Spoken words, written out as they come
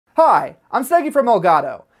Hi, I'm Steggy from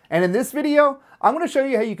Elgato, and in this video, I'm going to show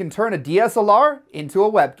you how you can turn a DSLR into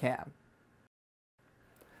a webcam.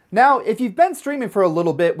 Now, if you've been streaming for a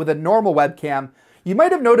little bit with a normal webcam, you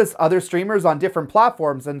might have noticed other streamers on different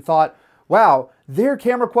platforms and thought, wow, their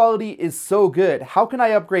camera quality is so good, how can I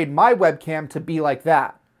upgrade my webcam to be like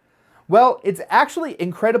that? Well, it's actually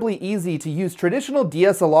incredibly easy to use traditional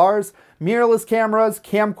DSLRs, mirrorless cameras,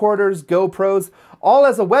 camcorders, GoPros, all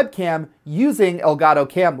as a webcam using Elgato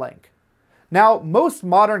Cam Link. Now, most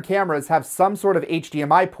modern cameras have some sort of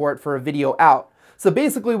HDMI port for a video out. So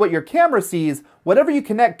basically what your camera sees, whatever you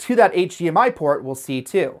connect to that HDMI port will see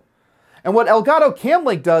too. And what Elgato Cam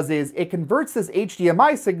Link does is it converts this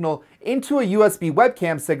HDMI signal into a USB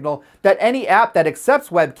webcam signal that any app that accepts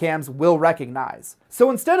webcams will recognize.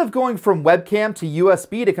 So instead of going from webcam to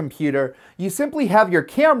USB to computer, you simply have your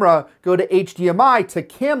camera go to HDMI to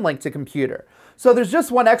Cam Link to computer. So there's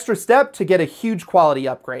just one extra step to get a huge quality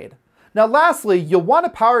upgrade. Now lastly, you'll want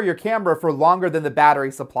to power your camera for longer than the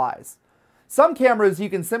battery supplies. Some cameras you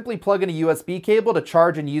can simply plug in a USB cable to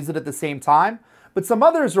charge and use it at the same time, but some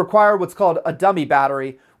others require what's called a dummy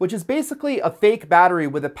battery, which is basically a fake battery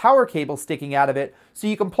with a power cable sticking out of it so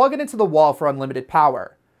you can plug it into the wall for unlimited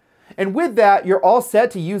power. And with that, you're all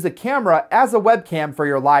set to use a camera as a webcam for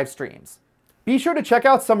your live streams. Be sure to check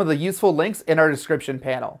out some of the useful links in our description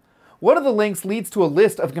panel. One of the links leads to a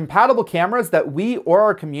list of compatible cameras that we or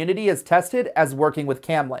our community has tested as working with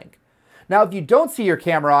Cam Link. Now, if you don't see your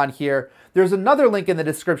camera on here, there's another link in the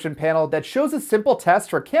description panel that shows a simple test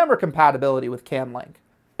for camera compatibility with Cam Link.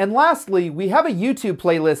 And lastly, we have a YouTube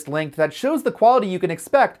playlist link that shows the quality you can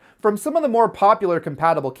expect from some of the more popular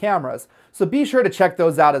compatible cameras, so be sure to check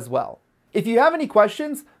those out as well. If you have any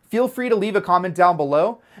questions, feel free to leave a comment down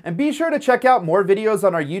below, and be sure to check out more videos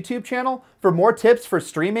on our YouTube channel for more tips for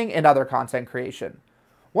streaming and other content creation.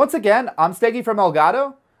 Once again, I'm Steggy from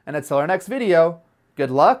Elgato, and until our next video, good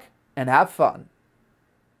luck and have fun.